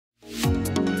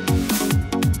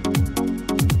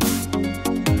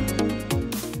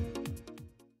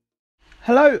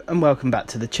Hello and welcome back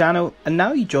to the channel, and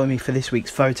now you join me for this week's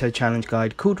photo challenge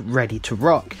guide called Ready to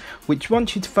Rock, which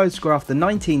wants you to photograph the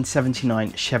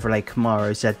 1979 Chevrolet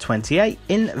Camaro Z28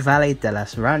 in Valle De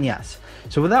Las Ranas.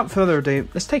 So without further ado,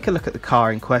 let's take a look at the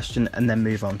car in question and then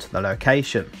move on to the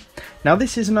location. Now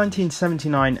this is a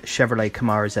 1979 Chevrolet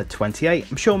Camaro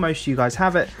Z28, I'm sure most of you guys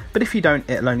have it, but if you don't,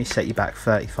 it'll only set you back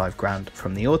 35 grand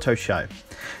from the auto show.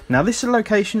 Now this is a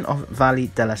location of Valle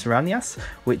De Las Ranas,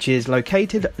 which is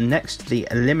located next to the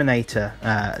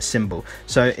Eliminator symbol,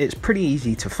 so it's pretty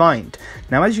easy to find.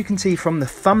 Now as you can see from the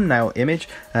thumbnail image,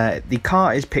 the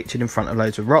car is pictured in front of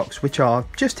loads of rocks, which are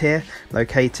just here,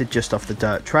 located just off the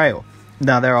dirt trail.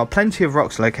 Now there are plenty of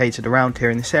rocks located around here,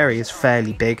 and this area is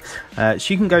fairly big, so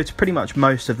you can go to pretty much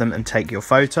most of them and take your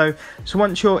photo. So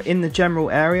once you're in the general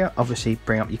area, obviously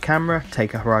bring up your camera,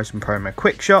 take a Horizon Promo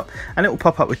quick shot, and it will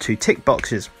pop up with two tick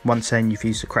boxes, one saying you've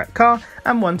used the correct car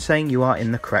and one saying you are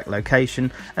in the correct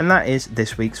location, and that is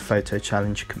this week's photo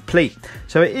challenge complete.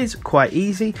 So it is quite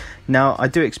easy. Now I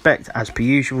do expect, as per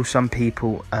usual, some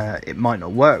people it might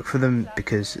not work for them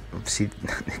because obviously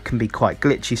it can be quite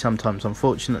glitchy sometimes,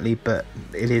 unfortunately, but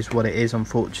it is what it is,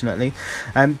 unfortunately.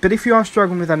 But if you are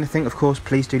struggling with anything, of course,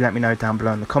 please do let me know down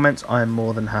below in the comments. I am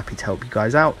more than happy to help you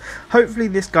guys out. Hopefully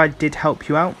this guide did help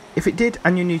you out. If it did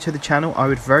and you're new to the channel, I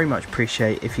would very much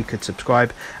appreciate if you could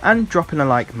subscribe, and dropping a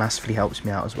like massively helps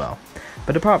me out as well.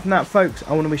 But apart from that, folks,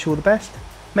 I want to wish you all the best.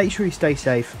 Make sure you stay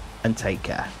safe and take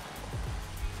care.